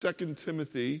2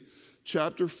 Timothy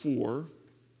chapter 4.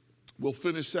 We'll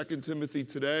finish 2 Timothy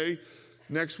today.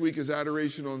 Next week is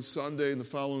Adoration on Sunday, and the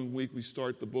following week we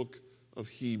start the book of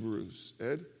Hebrews. Ed?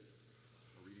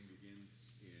 Our reading begins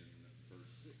in verse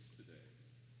 6 today.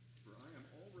 For I am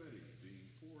already being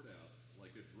poured out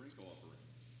like a drink offering,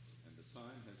 and the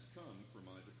time has come for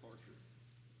my departure.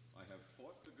 I have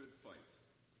fought the good fight.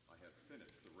 I have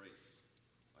finished the race.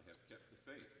 I have kept the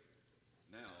faith.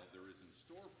 Now there is in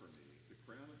store for me the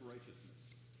crown of righteousness,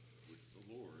 which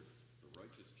the Lord, the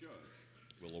righteous judge,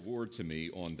 will award to me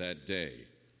on that day,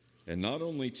 and not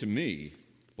only to me,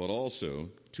 but also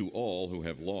to all who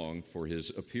have longed for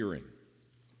his appearing.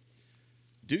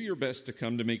 Do your best to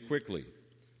come to me quickly,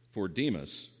 for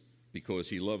Demas, because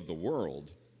he loved the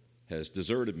world, has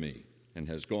deserted me and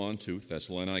has gone to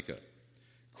Thessalonica.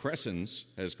 Crescens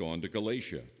has gone to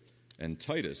Galatia, and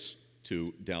Titus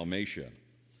to Dalmatia.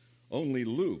 Only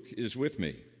Luke is with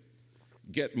me.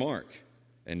 Get Mark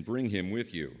and bring him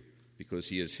with you, because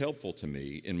he is helpful to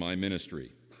me in my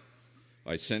ministry.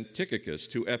 I sent Tychicus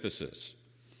to Ephesus.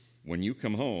 When you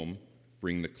come home,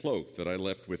 bring the cloak that I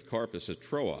left with Carpus at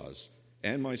Troas,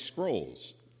 and my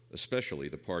scrolls, especially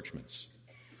the parchments.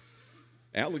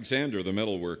 Alexander the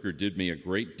metalworker did me a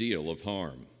great deal of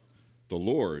harm. The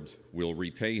Lord will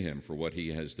repay him for what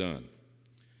he has done.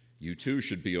 You too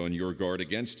should be on your guard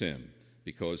against him,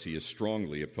 because he is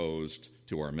strongly opposed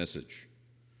to our message.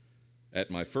 At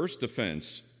my first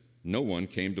defense, no one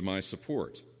came to my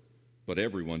support, but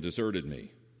everyone deserted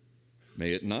me.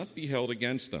 May it not be held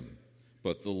against them,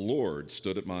 but the Lord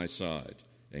stood at my side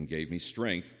and gave me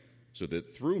strength, so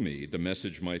that through me the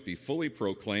message might be fully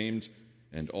proclaimed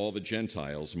and all the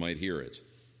Gentiles might hear it.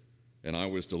 And I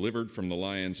was delivered from the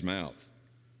lion's mouth.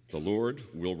 The Lord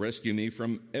will rescue me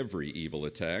from every evil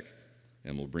attack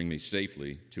and will bring me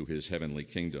safely to his heavenly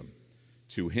kingdom.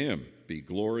 To him be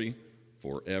glory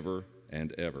forever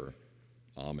and ever.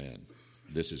 Amen.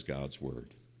 This is God's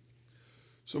word.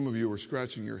 Some of you are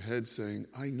scratching your head saying,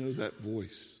 I know that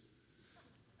voice.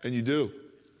 And you do.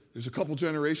 There's a couple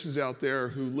generations out there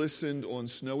who listened on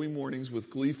snowy mornings with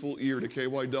gleeful ear to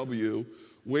KYW,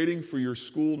 waiting for your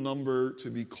school number to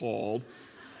be called.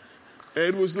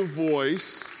 Ed was the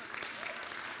voice.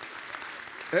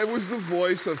 Ed was the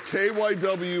voice of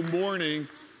KYW Morning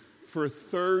for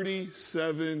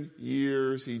 37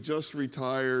 years. He just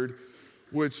retired,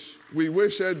 which we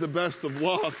wish Ed the best of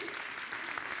luck.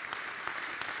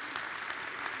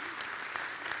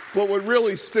 But what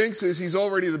really stinks is he's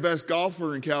already the best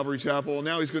golfer in Calvary Chapel, and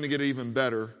now he's going to get even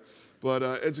better. But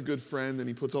Ed's a good friend, and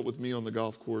he puts up with me on the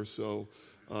golf course, so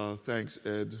thanks,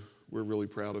 Ed. We're really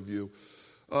proud of you.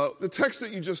 The text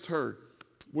that you just heard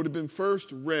would have been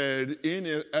first read in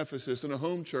Ephesus in a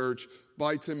home church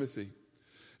by Timothy.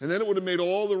 And then it would have made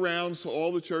all the rounds to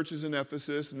all the churches in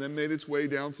Ephesus and then made its way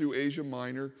down through Asia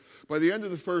Minor. By the end of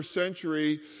the first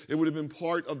century, it would have been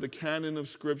part of the canon of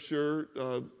Scripture.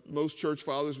 Most church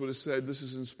fathers would have said this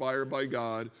is inspired by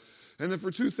God. And then for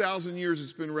 2,000 years,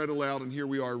 it's been read aloud, and here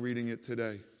we are reading it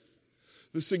today.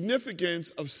 The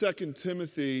significance of 2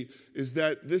 Timothy is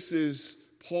that this is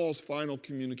Paul's final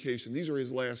communication. These are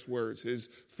his last words, his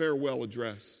farewell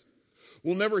address.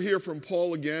 We'll never hear from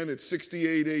Paul again. It's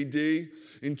 68 AD.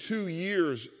 In 2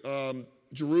 years,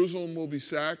 Jerusalem will be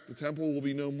sacked. The temple will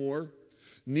be no more.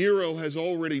 Nero has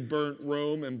already burnt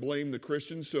Rome and blamed the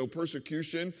Christians, so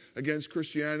persecution against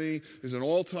Christianity is an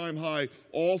all-time high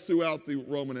all throughout the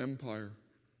Roman Empire.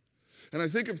 And I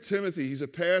think of Timothy. He's a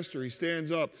pastor. He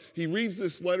stands up. He reads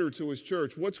this letter to his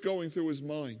church. What's going through his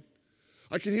mind?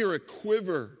 I can hear a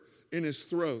quiver in his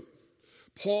throat.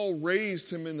 Paul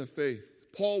raised him in the faith.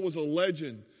 Paul was a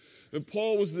legend. And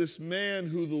Paul was this man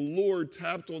who the Lord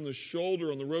tapped on the shoulder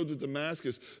on the road to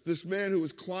Damascus, this man who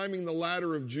was climbing the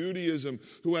ladder of Judaism,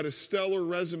 who had a stellar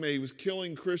resume. He was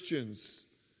killing Christians.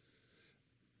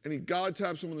 And God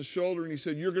taps him on the shoulder and he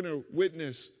said, you're going to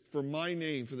witness for my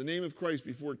name, for the name of Christ,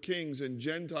 before kings and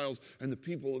Gentiles and the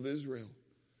people of Israel.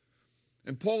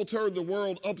 And Paul turned the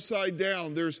world upside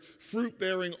down. There's fruit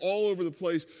bearing all over the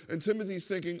place. And Timothy's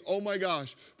thinking, oh my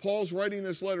gosh, Paul's writing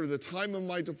this letter. The time of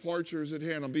my departure is at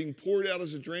hand. I'm being poured out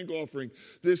as a drink offering.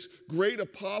 This great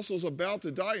apostle's about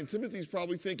to die. And Timothy's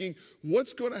probably thinking,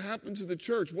 what's going to happen to the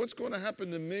church? What's going to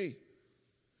happen to me?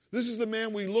 This is the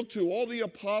man we look to. All the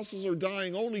apostles are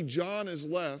dying. Only John is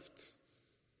left.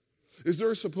 Is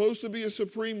there supposed to be a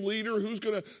supreme leader? Who's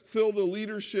going to fill the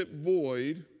leadership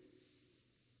void?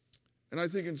 And I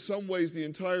think in some ways the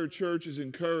entire church is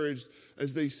encouraged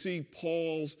as they see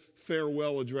Paul's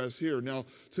farewell address here. Now,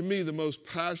 to me, the most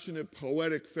passionate,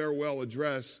 poetic farewell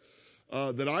address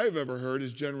that I have ever heard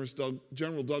is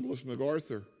General Douglas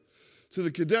MacArthur. To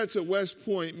the cadets at West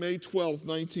Point, May 12,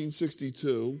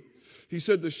 1962, he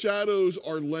said, "The shadows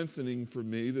are lengthening for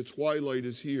me. The twilight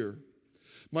is here.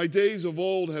 My days of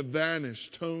old have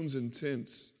vanished, tones and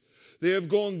tints. They have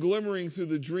gone glimmering through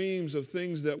the dreams of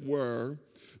things that were.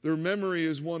 Their memory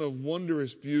is one of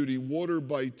wondrous beauty, watered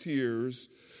by tears,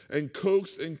 and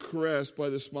coaxed and caressed by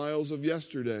the smiles of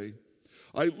yesterday.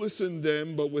 I listened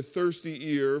then, but with thirsty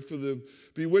ear, for the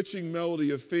bewitching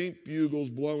melody of faint bugles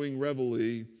blowing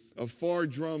reveille, of far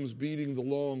drums beating the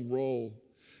long roll.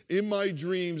 In my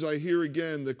dreams I hear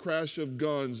again the crash of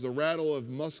guns, the rattle of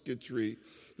musketry,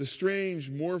 the strange,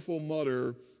 mournful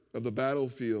mutter of the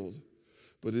battlefield.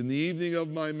 But in the evening of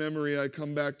my memory I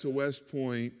come back to West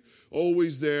Point,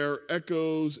 always there,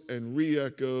 echoes and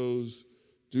re-echoes,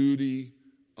 duty,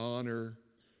 honor,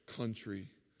 country.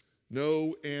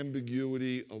 No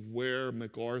ambiguity of where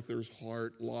MacArthur's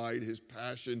heart lied, his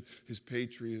passion, his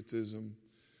patriotism.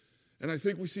 And I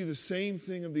think we see the same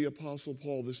thing of the Apostle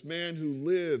Paul, this man who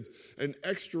lived an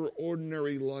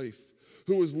extraordinary life,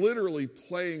 who was literally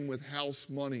playing with house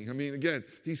money. I mean, again,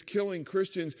 he's killing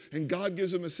Christians, and God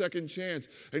gives him a second chance,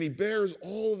 and he bears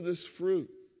all of this fruit.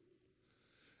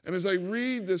 And as I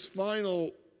read this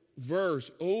final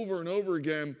verse over and over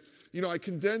again, I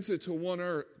condense it to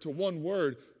one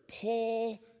word.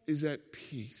 Paul is at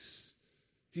peace.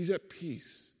 He's at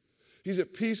peace. He's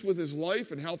at peace with his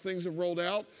life and how things have rolled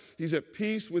out. He's at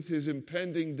peace with his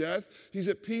impending death. He's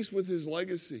at peace with his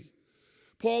legacy.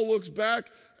 Paul looks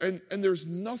back, and there's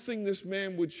nothing this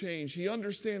man would change. He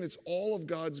understands it's all of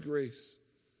God's grace.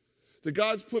 That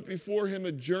God's put before him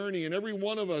a journey, and every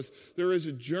one of us, there is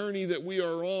a journey that we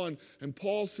are on. And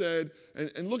Paul said,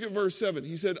 and look at verse 7,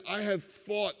 he said, I have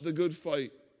fought the good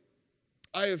fight.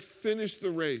 I have finished the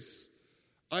race.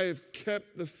 I have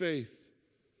kept the faith.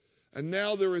 And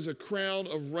now there is a crown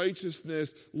of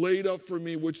righteousness laid up for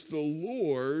me, which the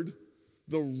Lord,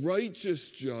 the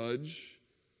righteous judge,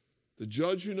 the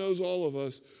judge who knows all of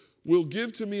us, will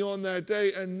give to me on that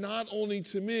day, and not only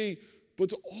to me, but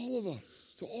to all of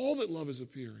us, to all that love is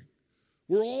appearing.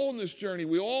 We're all on this journey.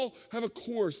 We all have a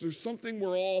course. There's something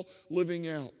we're all living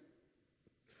out.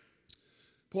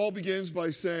 Paul begins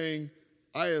by saying,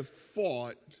 I have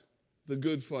fought the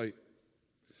good fight.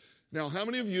 Now, how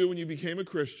many of you, when you became a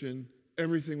Christian,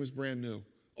 everything was brand new?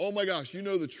 Oh my gosh, you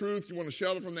know the truth. You want to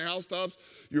shout it from the housetops.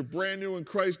 You're brand new in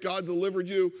Christ. God delivered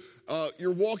you.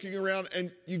 You're walking around,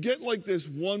 and you get like this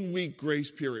 1 week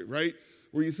grace period, right?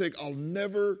 Where you think, I'll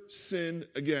never sin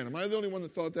again. Am I the only one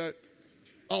that thought that?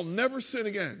 I'll never sin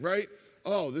again, right?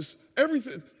 Oh,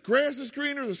 everything, grass is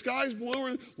greener, the sky's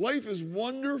bluer, life is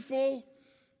wonderful.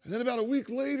 And then about a week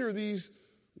later, these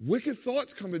wicked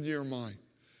thoughts come into your mind.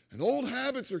 And old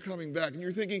habits are coming back, and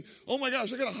you're thinking, oh my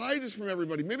gosh, I got to hide this from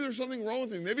everybody. Maybe there's something wrong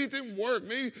with me. Maybe it didn't work.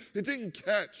 Maybe it didn't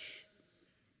catch.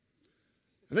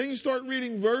 And then you start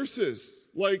reading verses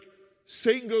like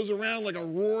Satan goes around like a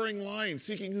roaring lion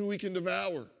seeking who he can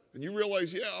devour. And you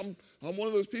realize, yeah, I'm one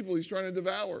of those people he's trying to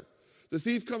devour. The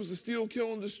thief comes to steal,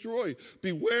 kill, and destroy.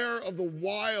 Beware of the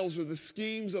wiles or the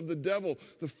schemes of the devil,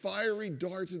 the fiery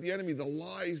darts of the enemy, the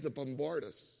lies that bombard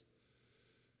us.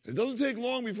 It doesn't take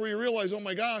long before you realize, oh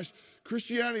my gosh,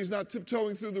 Christianity is not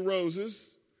tiptoeing through the roses.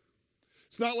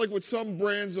 It's not like what some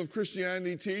brands of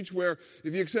Christianity teach, where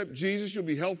if you accept Jesus, you'll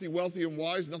be healthy, wealthy, and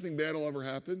wise. Nothing bad will ever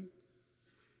happen.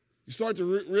 You start to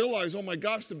realize, oh my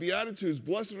gosh, the Beatitudes,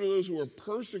 blessed are those who are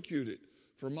persecuted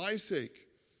for my sake.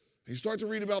 And you start to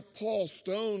read about Paul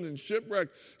stoned and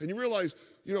shipwrecked, and you realize,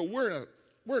 we're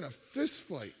in a fist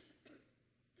fight.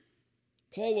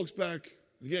 Paul looks back,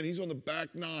 again, he's on the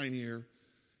back nine here,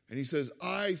 and he says,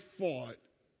 I fought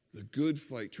the good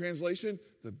fight. Translation,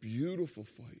 the beautiful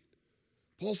fight.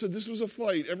 Paul said this was a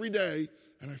fight every day,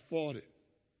 and I fought it.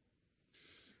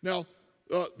 Now,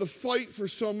 the fight for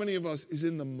so many of us is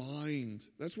in the mind.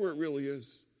 That's where it really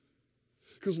is.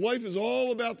 Because life is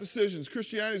all about decisions.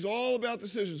 Christianity is all about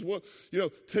decisions.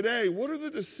 Today, what are the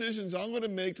decisions I'm going to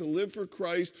make to live for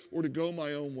Christ or to go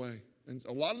my own way? And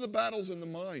a lot of the battle's in the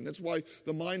mind. That's why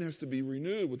the mind has to be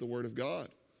renewed with the Word of God.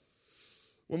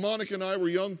 When Monica and I were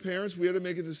young parents, we had to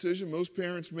make a decision most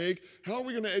parents make. How are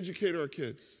we going to educate our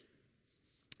kids?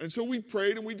 And so we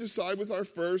prayed and we decided with our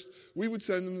first, we would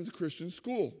send them to Christian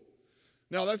school.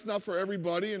 Now, that's not for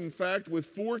everybody. In fact, with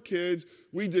 4 kids,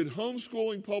 we did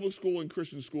homeschooling, public school, and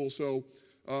Christian school. So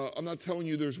I'm not telling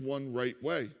you there's one right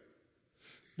way.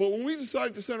 But when we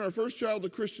decided to send our first child to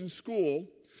Christian school,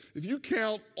 if you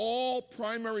count all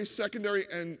primary, secondary,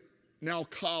 and now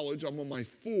college, I'm on my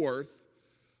 4th,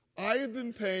 I have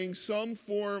been paying some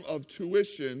form of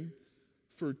tuition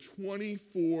for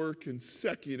 24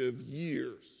 consecutive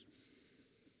years.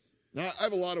 Now, I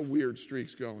have a lot of weird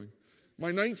streaks going.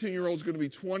 My 19-year-old is going to be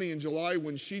 20 in July.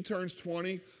 When she turns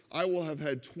 20, I will have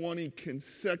had 20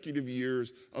 consecutive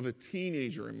years of a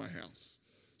teenager in my house.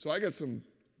 So I got some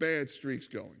bad streaks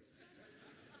going.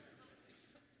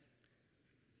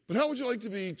 But how would you like to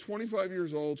be 25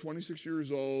 years old, 26 years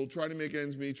old, trying to make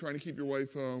ends meet, trying to keep your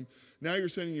wife home? Now you're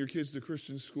sending your kids to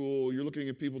Christian school. You're looking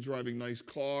at people driving nice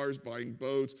cars, buying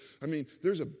boats. I mean,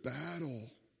 there's a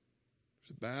battle.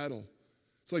 There's a battle.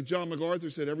 It's like John MacArthur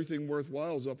said, everything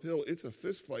worthwhile is uphill. It's a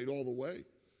fist fight all the way.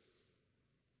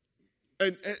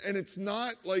 And it's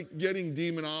not like getting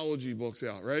demonology books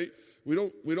out, right? We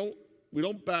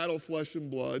don't battle flesh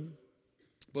and blood,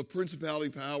 but principality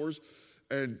powers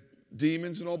and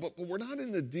demons and all, but we're not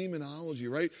in the demonology,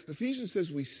 right? Ephesians says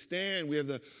we stand, we have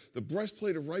the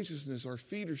breastplate of righteousness, our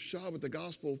feet are shod with the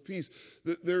gospel of peace.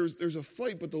 There's a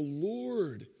fight, but the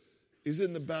Lord is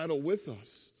in the battle with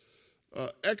us.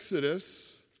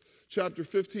 Exodus chapter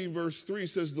 15 verse 3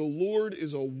 says, the Lord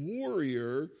is a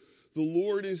warrior, the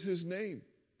Lord is his name.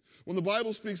 When the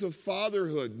Bible speaks of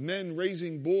fatherhood, men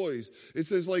raising boys, it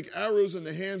says, like arrows in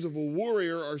the hands of a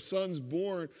warrior are sons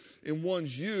born in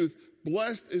one's youth.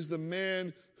 Blessed is the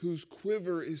man whose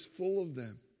quiver is full of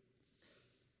them.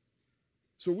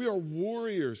 So we are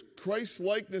warriors. Christ's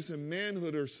likeness and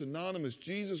manhood are synonymous.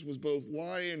 Jesus was both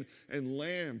lion and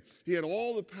lamb. He had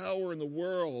all the power in the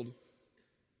world,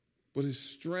 but his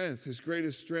strength, his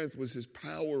greatest strength, was his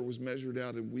power was measured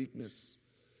out in weakness.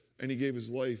 And he gave his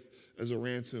life as a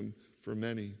ransom for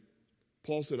many.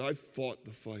 Paul said, I fought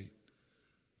the fight.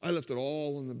 I left it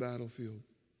all on the battlefield.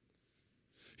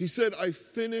 He said, I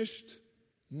finished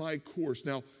my course.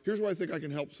 Now, here's where I think I can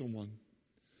help someone.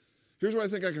 Here's where I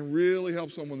think I can really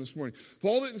help someone this morning.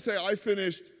 Paul didn't say, I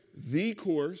finished the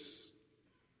course.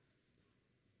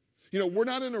 You know, we're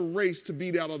not in a race to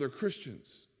beat out other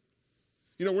Christians.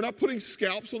 You know, we're not putting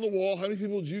scalps on the wall. How many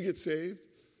people did you get saved?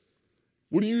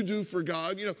 What do you do for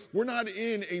God? You know, we're not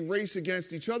in a race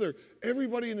against each other.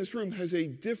 Everybody in this room has a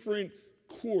different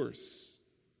course.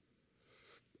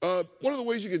 One of the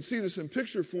ways you can see this in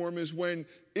picture form is when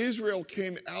Israel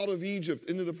came out of Egypt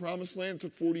into the promised land. It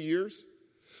took 40 years.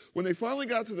 When they finally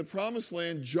got to the promised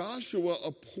land, Joshua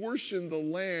apportioned the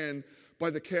land by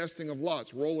the casting of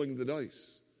lots, rolling the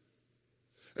dice.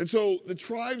 And so the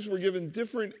tribes were given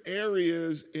different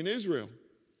areas in Israel.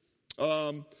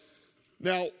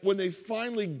 Now, when they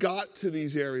finally got to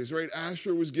these areas, right,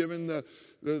 Asher was given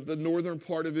the northern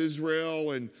part of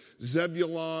Israel, and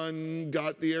Zebulun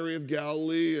got the area of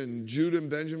Galilee, and Judah and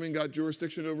Benjamin got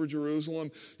jurisdiction over Jerusalem.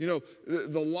 You know,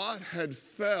 the lot had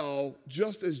fell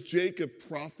just as Jacob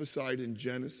prophesied in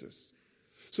Genesis.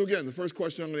 So again, the first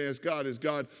question I'm going to ask God is,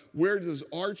 God, where does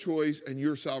our choice and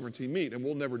your sovereignty meet? And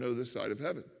we'll never know this side of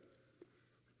heaven.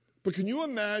 But can you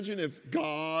imagine if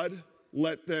God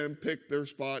let them pick their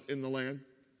spot in the land?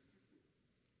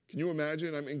 Can you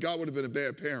imagine? I mean, God would have been a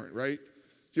bad parent, right?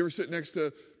 Do you ever sit next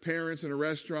to parents in a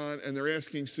restaurant and they're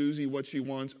asking Susie what she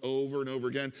wants over and over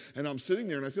again? And I'm sitting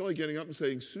there and I feel like getting up and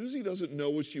saying, Susie doesn't know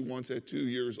what she wants at 2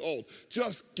 years old.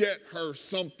 Just get her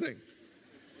something.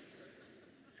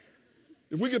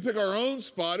 If we could pick our own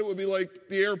spot, it would be like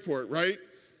the airport, right?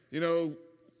 You know,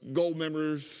 gold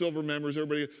members, silver members,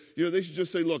 everybody, you know, they should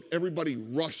just say, look, everybody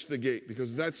rush the gate,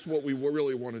 because that's what we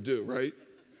really want to do, right?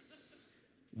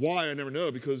 Why, I never know,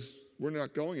 because we're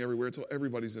not going everywhere until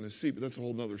everybody's in a seat, but that's a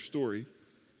whole nother story.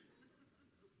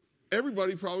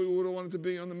 Everybody probably would have wanted to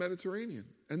be on the Mediterranean,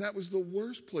 and that was the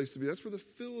worst place to be. That's where the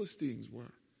Philistines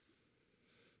were.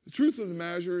 The truth of the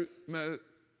matter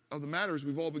is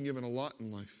we've all been given a lot in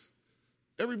life.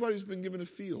 Everybody's been given a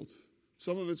field.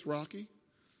 Some of it's rocky.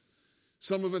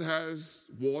 Some of it has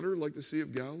water like the Sea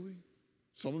of Galilee.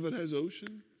 Some of it has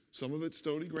ocean. Some of it's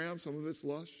stony ground. Some of it's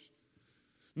lush.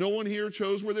 No one here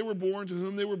chose where they were born, to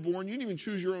whom they were born. You didn't even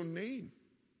choose your own name.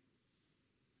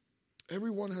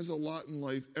 Everyone has a lot in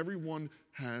life. Everyone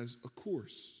has a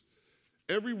course.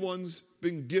 Everyone's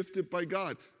been gifted by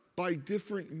God by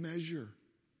different measure.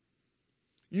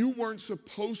 You weren't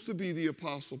supposed to be the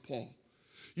Apostle Paul.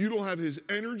 You don't have his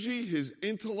energy, his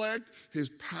intellect, his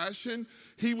passion.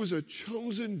 He was a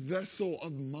chosen vessel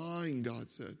of mine,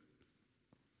 God said.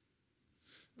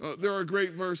 There are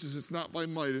great verses. It's not by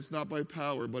might, it's not by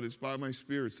power, but it's by my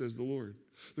Spirit, says the Lord.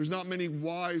 There's not many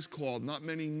wise called, not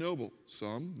many noble.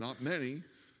 Some, not many.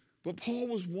 But Paul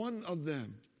was one of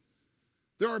them.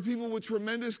 There are people with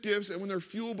tremendous gifts, and when they're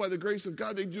fueled by the grace of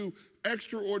God, they do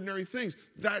extraordinary things.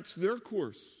 That's their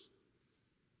course.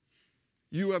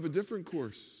 You have a different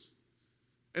course.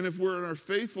 And if we're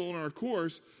faithful in our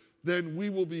course, then we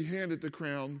will be handed the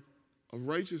crown of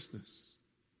righteousness.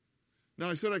 Now,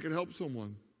 I said I could help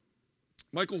someone.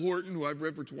 Michael Horton, who I've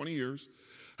read for 20 years,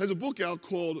 has a book out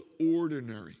called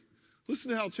Ordinary.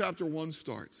 Listen to how chapter 1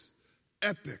 starts.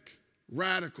 Epic,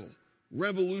 radical,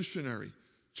 revolutionary,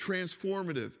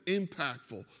 transformative,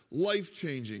 impactful,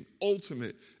 life-changing,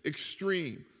 ultimate,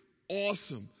 extreme,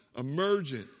 awesome,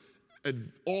 emergent,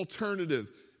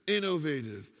 alternative,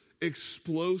 innovative,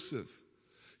 explosive.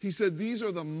 He said these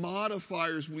are the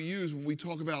modifiers we use when we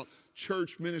talk about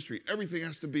church ministry. Everything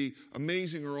has to be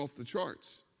amazing or off the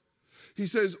charts. He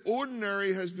says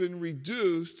ordinary has been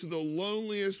reduced to the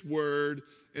loneliest word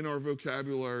in our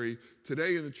vocabulary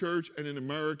today in the church and in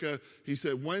America. He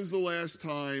said, when's the last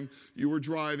time you were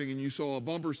driving and you saw a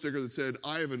bumper sticker that said,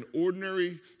 I have an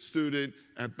ordinary student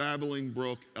at Babbling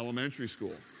Brook Elementary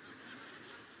School?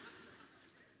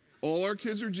 All our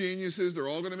kids are geniuses. They're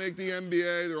all going to make the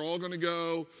MBA. They're all going to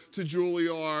go to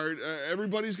Juilliard.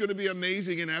 Everybody's going to be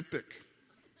amazing and epic.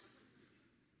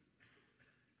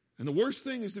 And the worst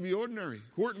thing is to be ordinary.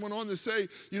 Horton went on to say,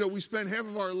 we spend half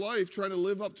of our life trying to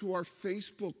live up to our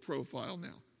Facebook profile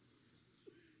now.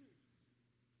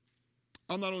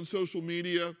 I'm not on social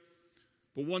media,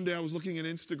 but one day I was looking at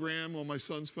Instagram on my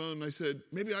son's phone, and I said,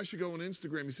 maybe I should go on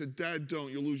Instagram. He said, Dad,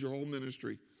 don't. You'll lose your whole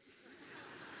ministry.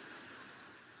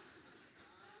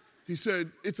 He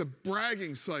said, it's a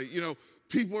bragging site.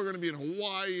 People are going to be in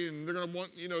Hawaii, and they're going to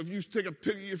want, if you take a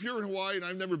picture, if you're in Hawaii, and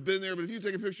I've never been there, but if you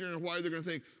take a picture in Hawaii, they're going to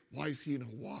think, why is he in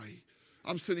Hawaii?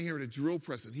 I'm sitting here at a drill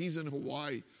press, and he's in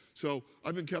Hawaii. So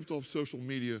I've been kept off social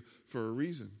media for a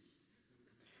reason.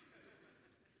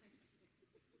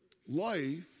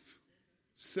 Life,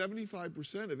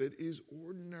 75% of it is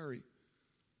ordinary.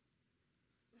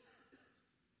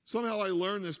 Somehow I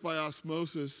learned this by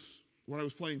osmosis when I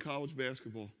was playing college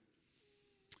basketball.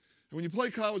 And when you play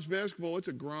college basketball, it's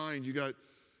a grind. You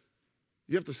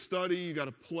have to study, you got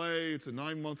to play. It's a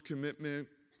 9-month commitment.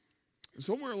 And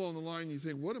somewhere along the line, you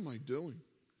think, what am I doing?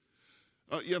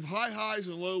 You have high highs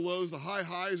and low lows. The high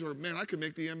highs are, man, I could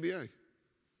make the NBA.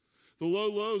 The low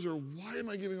lows are, why am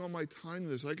I giving all my time to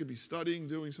this? I could be studying,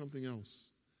 doing something else.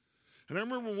 And I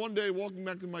remember one day walking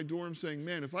back to my dorm saying,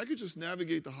 man, if I could just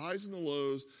navigate the highs and the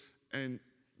lows and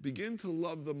begin to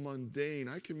love the mundane,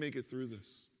 I can make it through this.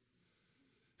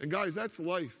 And guys, that's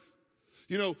life.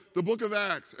 The book of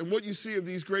Acts and what you see of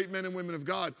these great men and women of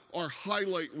God are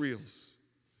highlight reels.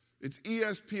 It's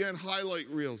ESPN highlight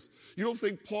reels. You don't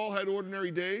think Paul had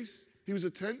ordinary days? He was a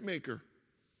tent maker.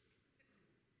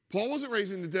 Paul wasn't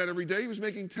raising the dead every day. He was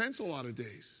making tents a lot of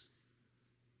days.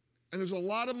 And there's a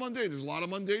lot of mundane. There's a lot of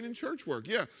mundane in church work.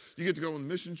 Yeah, you get to go on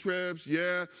mission trips.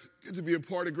 Yeah, get to be a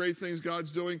part of great things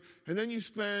God's doing. And then you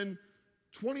spend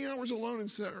 20 hours alone in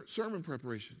sermon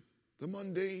preparation. The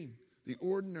mundane, the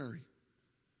ordinary.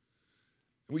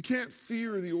 And we can't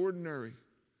fear the ordinary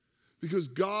because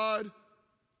God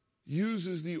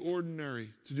uses the ordinary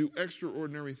to do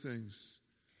extraordinary things.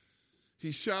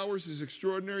 He showers his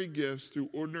extraordinary gifts through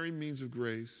ordinary means of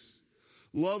grace,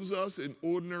 loves us in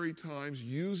ordinary times,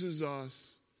 uses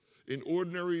us in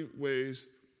ordinary ways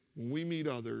when we meet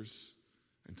others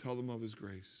and tell them of his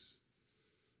grace.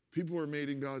 People are made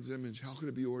in God's image. How could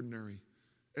it be ordinary?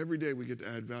 Every day we get to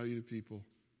add value to people.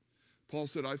 Paul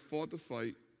said, I fought the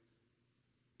fight,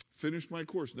 finished my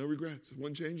course, no regrets. I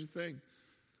wouldn't change a thing.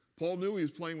 Paul knew he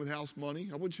was playing with house money.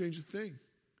 I wouldn't change a thing.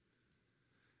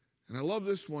 And I love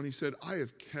this one. He said, I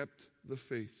have kept the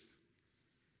faith.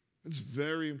 That's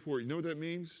very important. You know what that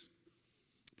means?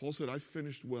 Paul said, I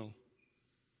finished well.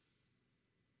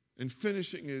 And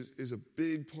finishing is a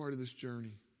big part of this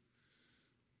journey.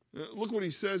 Look what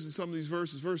he says in some of these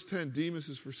verses. Verse 10, Demas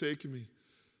has forsaken me.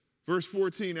 Verse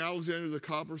 14, Alexander the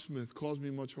coppersmith caused me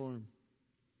much harm.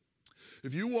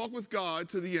 If you walk with God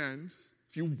to the end,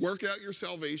 if you work out your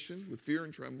salvation with fear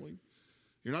and trembling,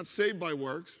 you're not saved by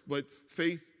works, but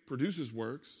faith produces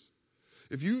works.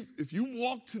 If you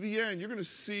walk to the end, you're going to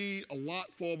see a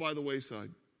lot fall by the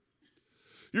wayside.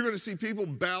 You're going to see people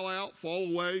bow out,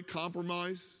 fall away,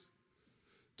 compromise,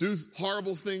 do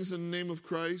horrible things in the name of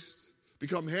Christ,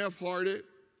 become half-hearted,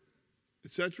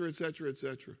 etc., etc.,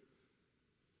 etc.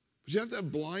 But you have to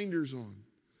have blinders on.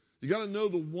 You got to know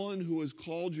the one who has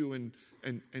called you and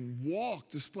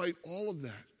walk despite all of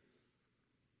that.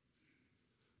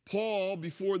 Paul,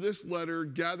 before this letter,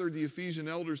 gathered the Ephesian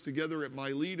elders together at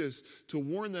Miletus to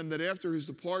warn them that after his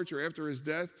departure, after his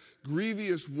death,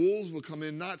 grievous wolves will come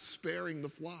in, not sparing the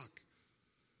flock.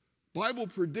 Bible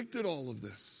predicted all of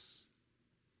this.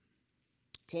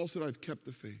 Paul said, I've kept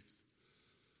the faith.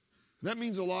 And that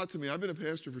means a lot to me. I've been a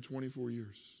pastor for 24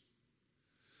 years.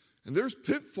 And there's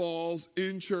pitfalls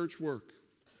in church work.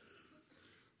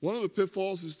 One of the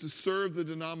pitfalls is to serve the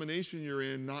denomination you're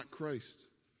in, not Christ.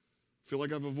 I feel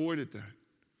like I've avoided that.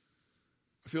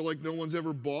 I feel like no one's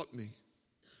ever bought me.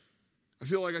 I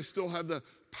feel like I still have the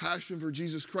passion for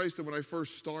Jesus Christ than when I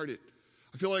first started.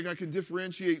 I feel like I can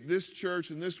differentiate this church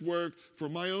and this work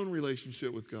from my own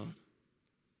relationship with God.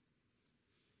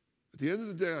 At the end of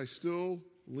the day, I still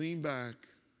lean back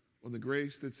on the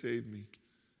grace that saved me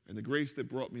and the grace that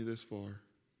brought me this far.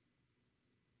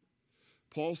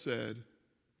 Paul said,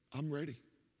 I'm ready.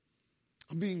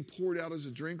 I'm being poured out as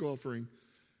a drink offering.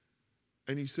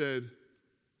 And he said,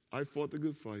 I fought the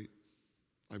good fight.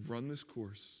 I've run this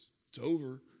course. It's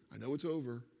over. I know it's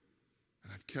over.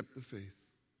 And I've kept the faith.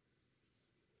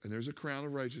 And there's a crown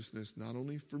of righteousness, not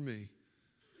only for me,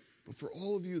 but for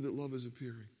all of you that love is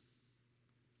appearing.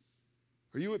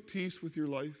 Are you at peace with your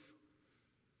life?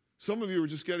 Some of you are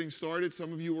just getting started.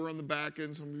 Some of you are on the back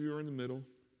end. Some of you are in the middle.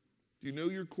 Do you know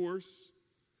your course?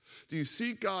 Do you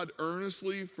seek God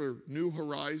earnestly for new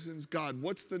horizons? God,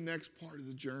 what's the next part of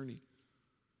the journey?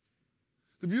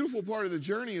 The beautiful part of the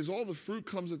journey is all the fruit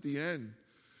comes at the end.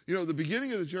 You know, the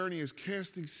beginning of the journey is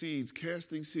casting seeds,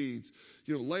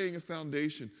 laying a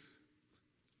foundation.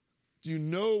 Do you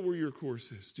know where your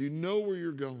course is? Do you know where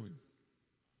you're going?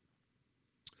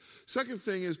 Second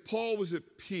thing is, Paul was at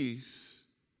peace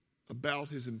about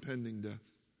his impending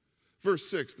death. Verse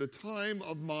 6, the time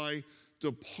of my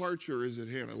departure is at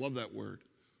hand. I love that word.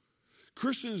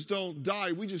 Christians don't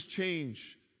die, we just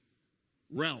change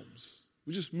realms.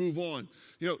 We just move on.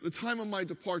 You know, the time of my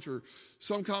departure,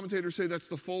 some commentators say that's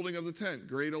the folding of the tent.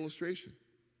 Great illustration.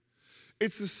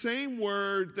 It's the same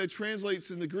word that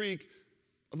translates in the Greek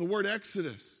of the word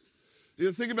Exodus. You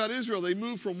know, think about Israel. They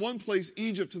moved from one place,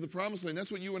 Egypt, to the promised land.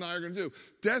 That's what you and I are going to do.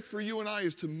 Death for you and I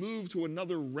is to move to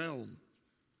another realm.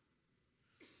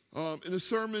 In the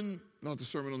sermon, not the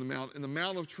Sermon on the Mount, in the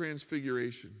Mount of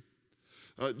Transfiguration,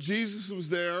 Jesus was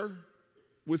there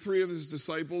with three of his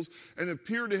disciples, and it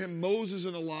appeared to him Moses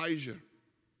and Elijah.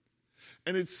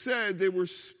 And it said they were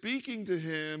speaking to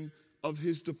him of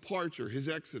his departure, his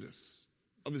exodus,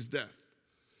 of his death.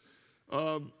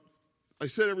 I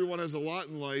said everyone has a lot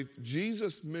in life.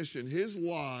 Jesus' mission, his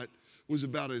lot, was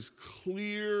about as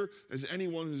clear as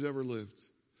anyone who's ever lived.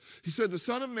 He said, the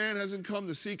Son of Man hasn't come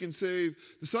to seek and save.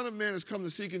 The Son of Man has come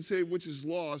to seek and save which is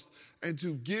lost, and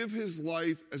to give his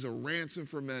life as a ransom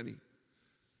for many.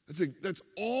 That's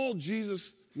all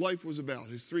Jesus' life was about,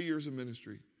 his 3 years of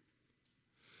ministry.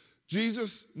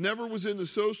 Jesus never was into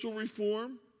social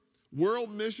reform,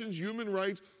 world missions, human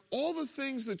rights, all the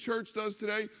things the church does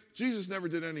today. Jesus never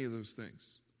did any of those things.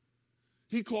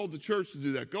 He called the church to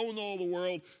do that. Go into all the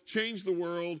world, change the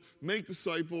world, make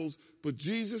disciples. But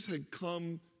Jesus had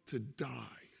come to die.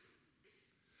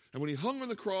 And when he hung on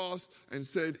the cross and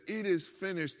said, it is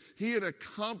finished, he had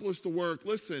accomplished the work.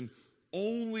 Listen,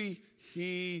 only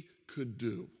he could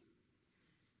do.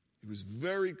 He was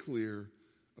very clear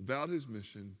about his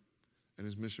mission, and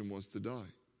his mission was to die.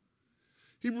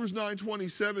 Hebrews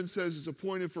 9:27 says it's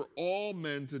appointed for all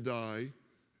men to die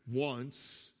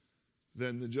once,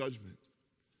 then the judgment.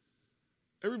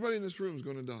 Everybody in this room is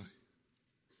going to die.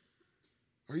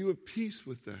 Are you at peace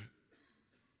with that?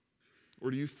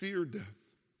 Or do you fear death?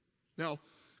 Now,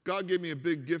 God gave me a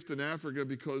big gift in Africa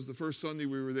because the first Sunday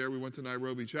we were there, we went to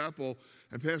Nairobi Chapel,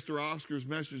 and Pastor Oscar's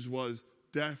message was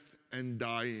death and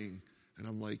dying. And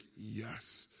I'm like,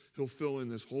 yes, he'll fill in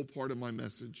this whole part of my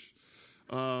message.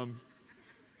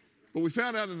 But we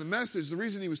found out in the message, the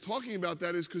reason he was talking about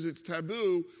that is because it's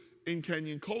taboo in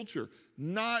Kenyan culture.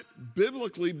 Not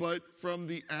biblically, but from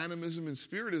the animism and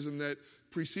spiritism that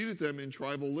preceded them in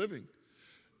tribal living.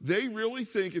 They really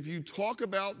think if you talk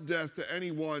about death to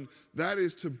anyone, that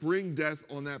is to bring death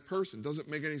on that person. Doesn't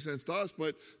make any sense to us,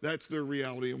 but that's their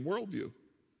reality and worldview.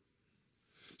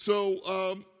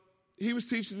 So he was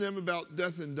teaching them about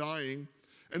death and dying.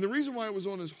 And the reason why it was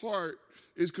on his heart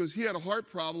is because he had a heart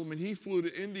problem and he flew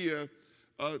to India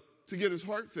to get his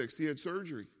heart fixed. He had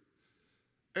surgery.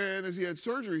 And as he had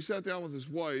surgery, he sat down with his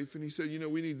wife and he said,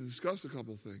 we need to discuss a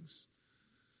couple things.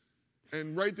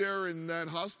 And right there in that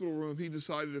hospital room, he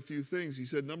decided a few things. He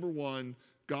said, number one,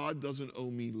 God doesn't owe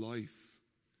me life.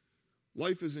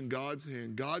 Life is in God's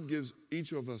hand. God gives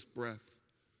each of us breath.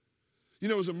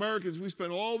 As Americans, we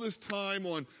spend all this time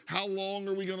on how long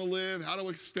are we going to live, how to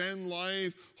extend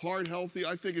life, heart healthy.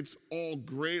 I think it's all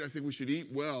great. I think we should eat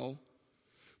well.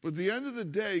 But at the end of the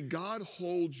day, God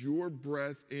holds your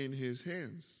breath in his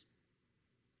hands.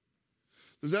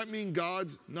 Does that mean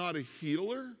God's not a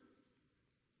healer?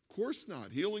 Of course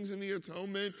not. Healing's in the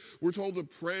atonement. We're told to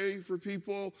pray for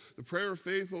people. The prayer of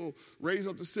faith will raise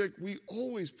up the sick. We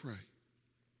always pray.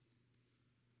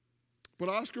 But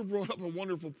Oscar brought up a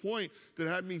wonderful point that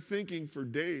had me thinking for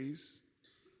days.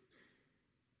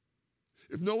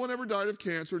 If no one ever died of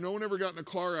cancer, no one ever got in a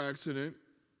car accident,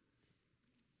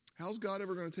 how's God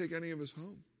ever going to take any of us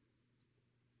home?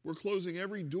 We're closing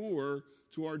every door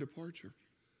to our departure.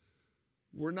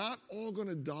 We're not all going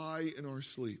to die in our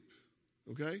sleep,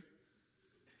 okay?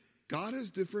 God has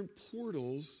different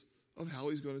portals of how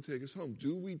he's going to take us home.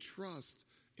 Do we trust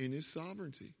in his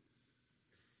sovereignty?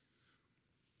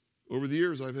 Over the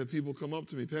years, I've had people come up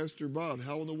to me, Pastor Bob,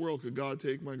 how in the world could God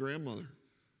take my grandmother?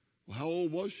 Well, how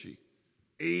old was she?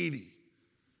 80.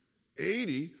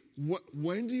 80?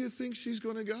 When do you think she's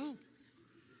going to go?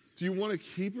 Do you want to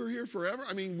keep her here forever?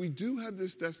 I mean, we do have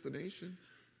this destination.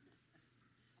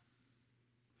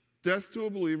 Death to a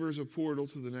believer is a portal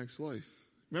to the next life.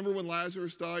 Remember when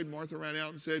Lazarus died, Martha ran out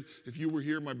and said, if you were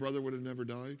here, my brother would have never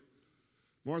died?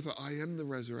 Martha, I am the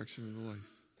resurrection and the life.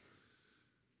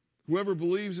 Whoever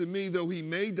believes in me, though he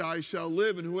may die, shall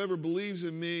live, and whoever believes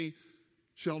in me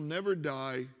shall never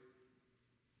die.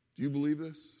 Do you believe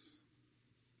this?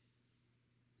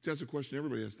 That's a question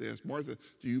everybody has to ask. Martha,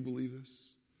 do you believe this?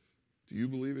 Do you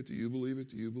believe it? Do you believe it?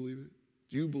 Do you believe it?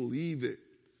 Do you believe it?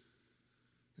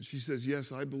 And she says,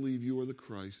 yes, I believe you are the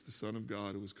Christ, the Son of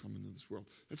God who has come into this world.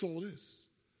 That's all it is.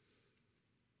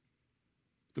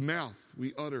 The mouth,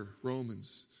 we utter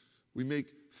Romans. We make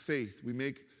faith. We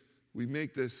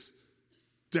make this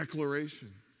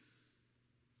declaration.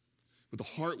 With the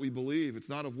heart we believe. It's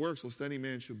not of works, lest any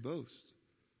man should boast.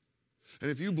 And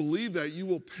if you believe that, you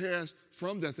will pass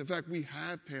from death. In fact, we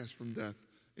have passed from death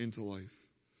into life.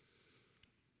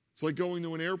 It's like going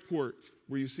to an airport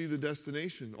where you see the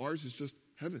destination. Ours is just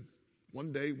heaven.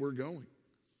 One day we're going.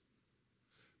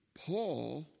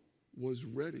 Paul was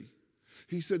ready.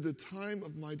 He said, the time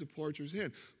of my departure is at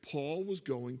hand. Paul was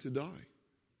going to die.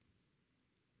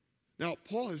 Now,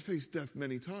 Paul had faced death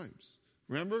many times.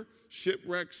 Remember?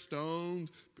 Shipwrecked,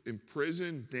 stoned, in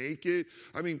prison, naked.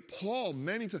 I mean, Paul,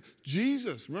 many times.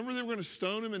 Jesus, remember they were going to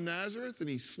stone him in Nazareth and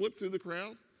he slipped through the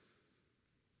crowd?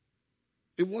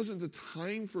 It wasn't the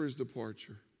time for his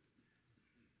departure.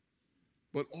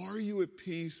 But are you at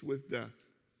peace with death?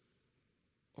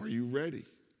 Are you ready?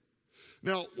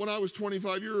 Now, when I was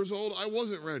 25 years old, I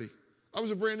wasn't ready. I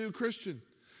was a brand new Christian.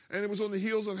 And it was on the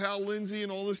heels of Hal Lindsey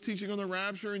and all this teaching on the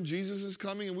rapture and Jesus is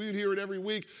coming, and we would hear it every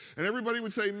week. And everybody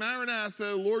would say,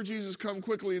 Maranatha, Lord Jesus, come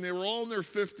quickly. And they were all in their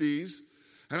 50s.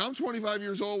 And I'm 25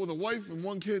 years old with a wife and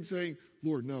one kid saying,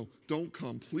 Lord, no, don't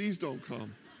come. Please don't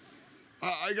come.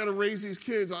 I got to raise these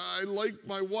kids. I like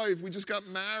my wife. We just got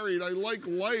married. I like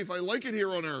life. I like it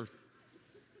here on earth.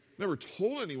 Never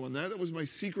told anyone that. That was my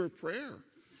secret prayer.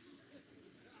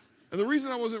 And the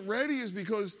reason I wasn't ready is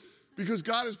because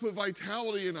God has put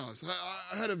vitality in us.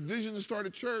 I had a vision to start a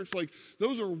church. Like,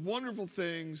 those are wonderful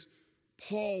things.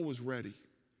 Paul was ready.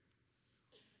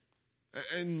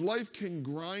 And life can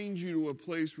grind you to a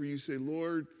place where you say,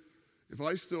 Lord, if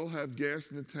I still have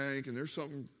gas in the tank and there's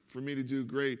something for me to do,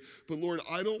 great. But Lord,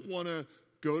 I don't want to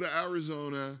go to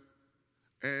Arizona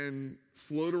and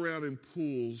float around in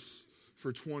pools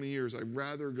for 20 years. I'd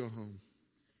rather go home.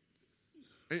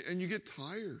 And you get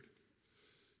tired.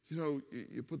 You know,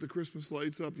 you put the Christmas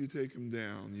lights up, you take them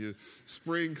down.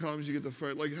 Spring comes, you get the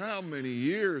fire. Like, how many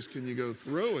years can you go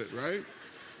through it, right?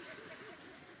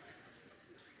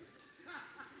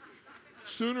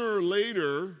 Sooner or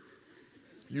later,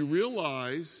 you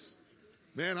realize,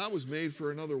 man, I was made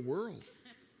for another world.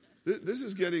 This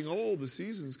is getting old. The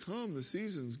seasons come, the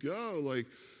seasons go. Like,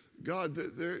 God,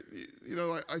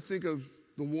 I think of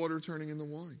the water turning into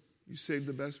wine. You save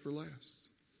the best for last.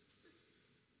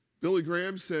 Billy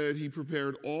Graham said he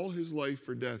prepared all his life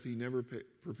for death. He never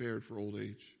prepared for old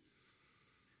age.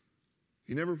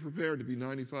 He never prepared to be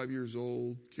 95 years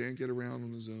old, can't get around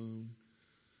on his own,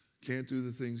 can't do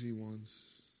the things he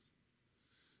wants.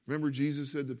 Remember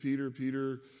Jesus said to Peter,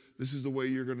 Peter, this is the way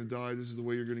you're going to die. This is the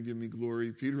way you're going to give me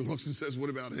glory. Peter looks and says,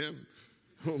 what about him?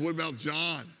 What about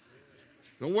John?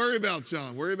 Don't worry about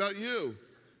John. Worry about you.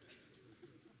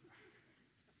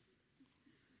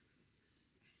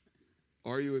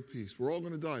 Are you at peace? We're all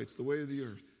going to die. It's the way of the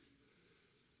earth.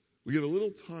 We get a little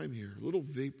time here, a little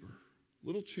vapor, a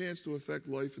little chance to affect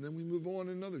life, and then we move on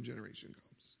and another generation comes.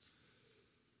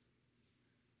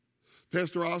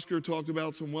 Pastor Oscar talked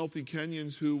about some wealthy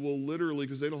Kenyans who will literally,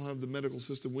 because they don't have the medical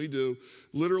system we do,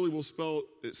 literally will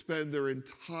spend their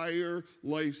entire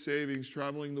life savings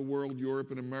traveling the world, Europe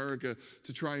and America,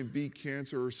 to try and beat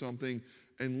cancer or something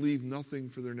and leave nothing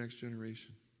for their next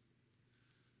generation.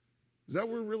 Is that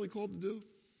what we're really called to do?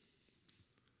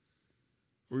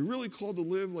 Are we really called to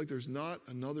live like there's not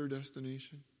another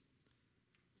destination?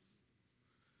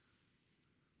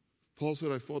 Paul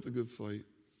said, I fought the good fight.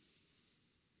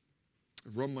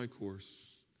 I've run my course.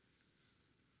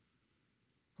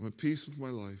 I'm at peace with my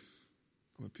life.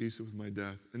 I'm at peace with my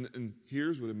death. And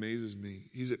here's what amazes me.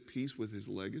 He's at peace with his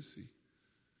legacy.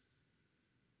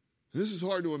 And this is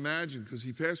hard to imagine because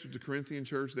he pastored the Corinthian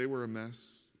church. They were a mess.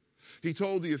 He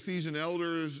told the Ephesian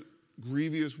elders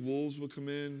grievous wolves would come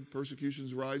in,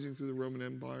 persecutions rising through the Roman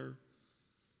Empire.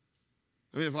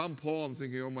 I mean, if I'm Paul, I'm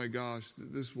thinking, oh my gosh,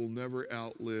 this will never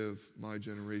outlive my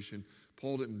generation.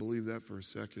 Paul didn't believe that for a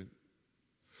second.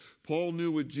 Paul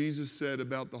knew what Jesus said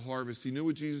about the harvest. He knew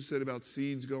what Jesus said about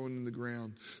seeds going in the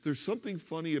ground. There's something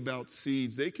funny about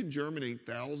seeds. They can germinate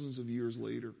thousands of years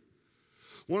later.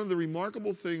 One of the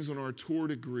remarkable things on our tour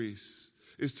to Greece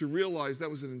is to realize that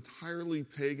was an entirely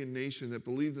pagan nation that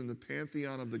believed in the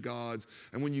pantheon of the gods.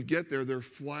 And when you get there, their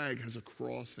flag has a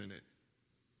cross in it.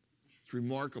 It's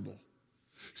remarkable.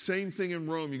 Same thing in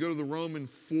Rome. You go to the Roman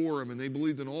Forum, and they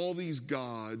believed in all these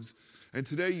gods. And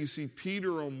today you see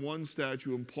Peter on one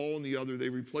statue and Paul on the other. They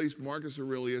replaced Marcus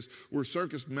Aurelius, where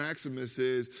Circus Maximus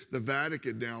is, the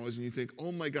Vatican now is. And you think,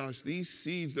 oh my gosh, these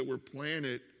seeds that were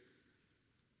planted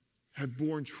have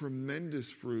borne tremendous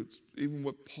fruits, even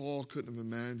what Paul couldn't have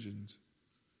imagined.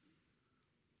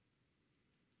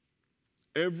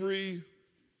 Every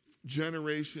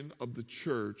generation of the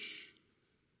church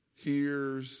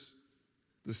hears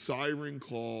the siren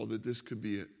call that this could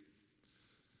be it.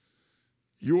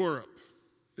 Europe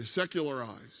is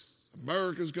secularized.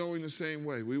 America's going the same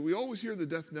way. We always hear the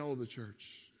death knell of the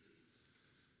church.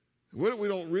 And what we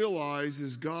don't realize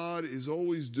is God is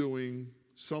always doing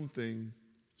something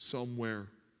somewhere.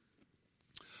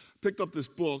 Picked up this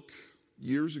book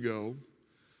years ago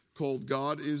called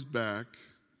God is Back,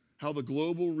 How the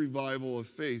Global Revival of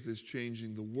Faith is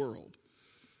Changing the World.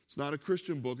 It's not a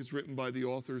Christian book. It's written by the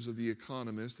authors of The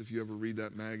Economist, if you ever read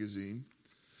that magazine.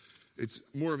 It's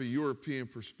more of a European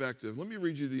perspective. Let me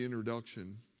read you the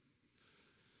introduction.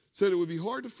 It said, it would be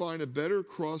hard to find a better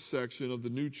cross-section of the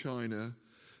new China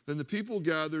than the people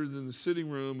gathered in the sitting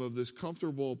room of this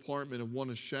comfortable apartment of one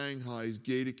of Shanghai's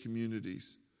gated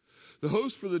communities. The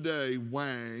host for the day,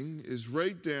 Wang, is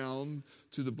right down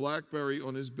to the BlackBerry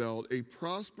on his belt, a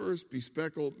prosperous,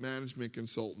 bespectacled management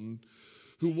consultant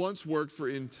who once worked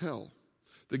for Intel.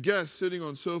 The guests sitting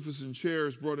on sofas and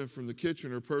chairs brought in from the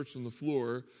kitchen or perched on the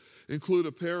floor include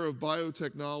a pair of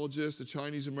biotechnologists, a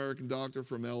Chinese-American doctor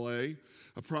from LA,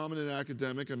 a prominent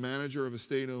academic, a manager of a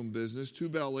state-owned business, 2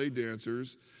 ballet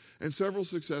dancers, and several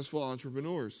successful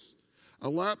entrepreneurs. A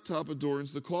laptop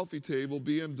adorns the coffee table,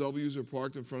 BMWs are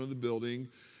parked in front of the building,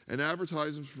 and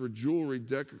advertisements for jewelry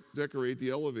decorate the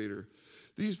elevator.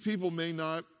 These people may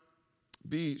not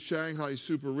be Shanghai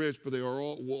super rich, but they are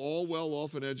all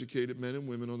well-off and educated men and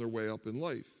women on their way up in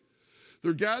life.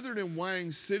 They're gathered in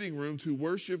Wang's sitting room to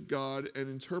worship God and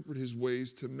interpret his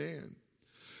ways to man.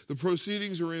 The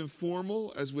proceedings are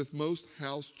informal, as with most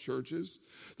house churches.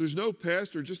 There's no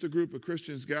pastor, just a group of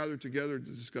Christians gathered together to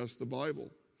discuss the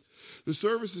Bible. The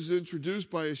service is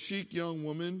introduced by a chic young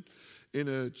woman in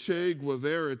a Che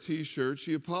Guevara t-shirt.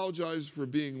 She apologizes for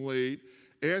being late,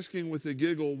 asking with a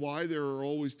giggle why there are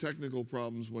always technical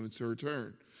problems when it's her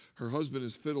turn. Her husband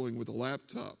is fiddling with a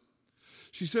laptop.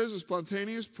 She says a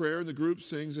spontaneous prayer and the group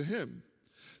sings a hymn.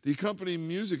 The accompanying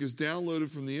music is downloaded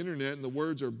from the internet and the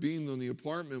words are beamed on the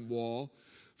apartment wall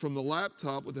from the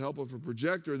laptop with the help of a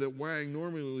projector that Wang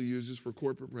normally uses for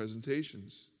corporate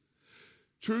presentations.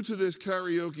 True to this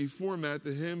karaoke format,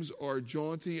 the hymns are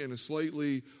jaunty in a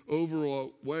slightly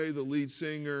overall way. The lead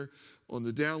singer on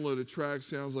the downloaded track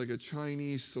sounds like a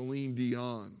Chinese Celine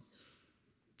Dion.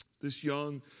 This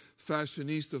young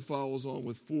fashionista follows on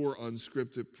with 4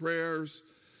 unscripted prayers,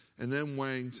 and then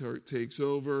Wang takes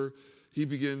over. He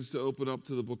begins to open up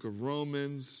to the book of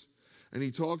Romans, and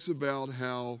he talks about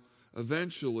how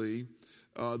eventually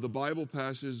the Bible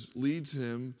passage leads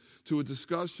him to a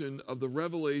discussion of the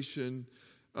revelation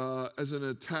as an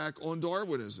attack on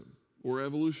Darwinism, or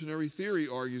evolutionary theory,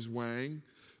 argues Wang.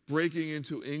 Breaking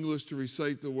into English to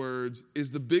recite the words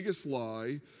is the biggest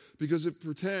lie because it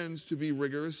pretends to be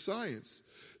rigorous science.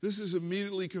 This is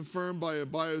immediately confirmed by a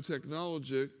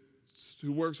biotechnologist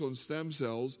who works on stem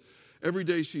cells. Every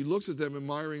day she looks at them,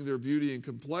 admiring their beauty and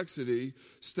complexity.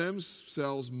 Stem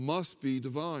cells must be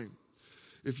divine.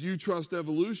 If you trust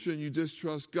evolution, you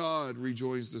distrust God,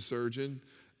 rejoins the surgeon.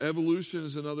 Evolution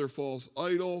is another false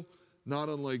idol, not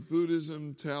unlike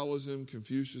Buddhism, Taoism,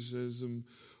 Confucianism,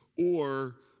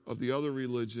 or of the other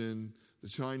religion the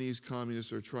Chinese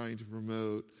communists are trying to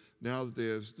promote now that they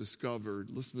have discovered,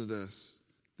 listen to this,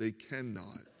 they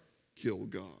cannot kill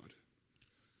God.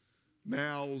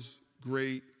 Mao's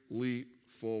great leap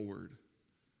forward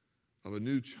of a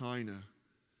new China.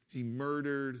 He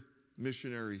murdered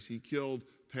missionaries. He killed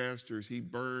pastors. He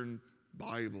burned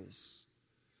Bibles.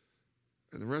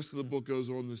 And the rest of the book goes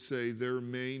on to say there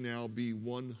may now be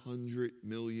 100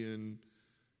 million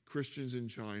Christians in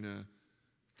China,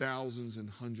 thousands and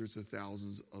hundreds of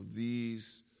thousands of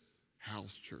these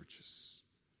house churches.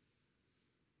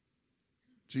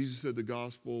 Jesus said the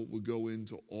gospel would go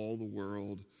into all the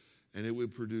world and it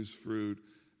would produce fruit,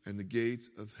 and the gates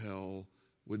of hell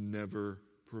would never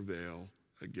prevail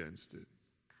against it.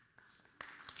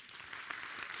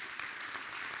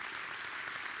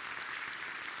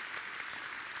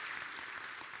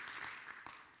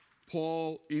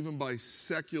 Paul, even by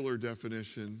secular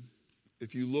definition,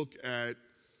 if you look at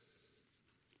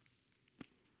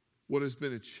what has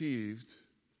been achieved,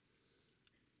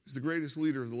 is the greatest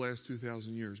leader of the last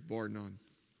 2,000 years, bar none.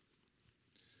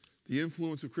 The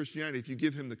influence of Christianity, if you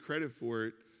give him the credit for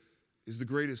it, is the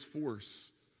greatest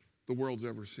force the world's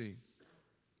ever seen.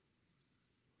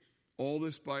 All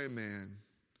this by a man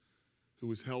who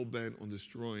was hell-bent on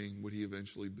destroying what he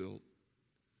eventually built.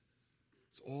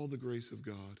 It's all the grace of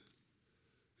God.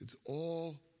 It's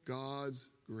all God's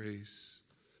grace.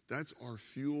 That's our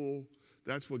fuel.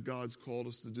 That's what God's called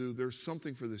us to do. There's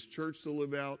something for this church to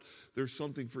live out. There's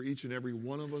something for each and every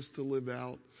one of us to live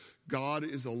out. God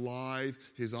is alive.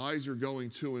 His eyes are going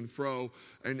to and fro.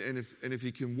 And if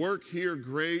he can work here,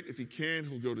 great. If he can,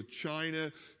 he'll go to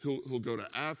China. He'll go to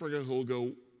Africa. He'll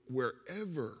go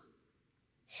wherever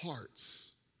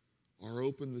hearts are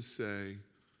open to say,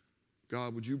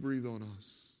 God, would you breathe on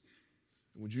us?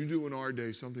 And would you do in our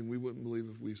day something we wouldn't believe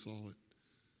if we saw it?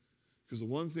 Because the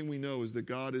one thing we know is that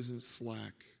God isn't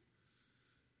slack.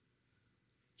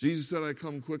 Jesus said, I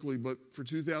come quickly, but for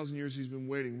 2,000 years he's been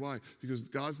waiting. Why? Because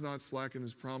God's not slack in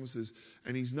his promises,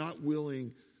 and he's not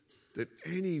willing that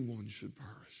anyone should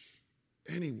perish.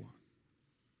 Anyone.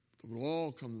 That would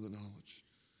all come to the knowledge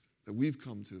that we've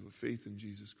come to, of faith in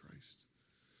Jesus Christ.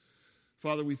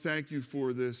 Father, we thank you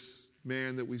for this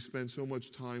man that we spend so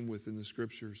much time with in the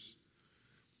scriptures.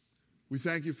 We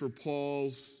thank you for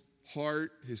Paul's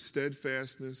heart, his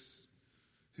steadfastness,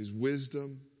 his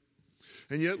wisdom.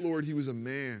 And yet, Lord, he was a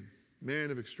man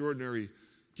of extraordinary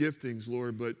giftings,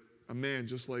 Lord, but a man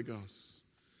just like us.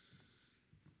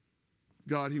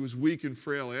 God, he was weak and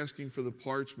frail, asking for the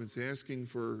parchments, asking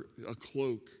for a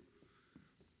cloak.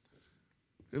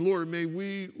 And Lord, may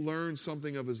we learn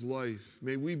something of his life.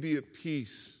 May we be at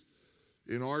peace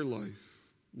in our life,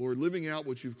 Lord, living out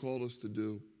what you've called us to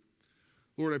do.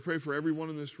 Lord, I pray for everyone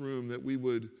in this room that we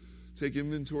would take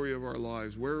inventory of our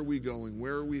lives. Where are we going?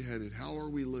 Where are we headed? How are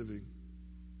we living?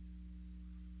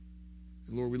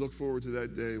 And Lord, we look forward to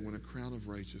that day when a crown of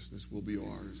righteousness will be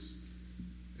ours.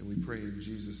 And we pray in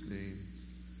Jesus' name,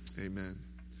 amen.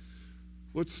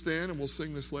 Let's stand and we'll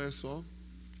sing this last song.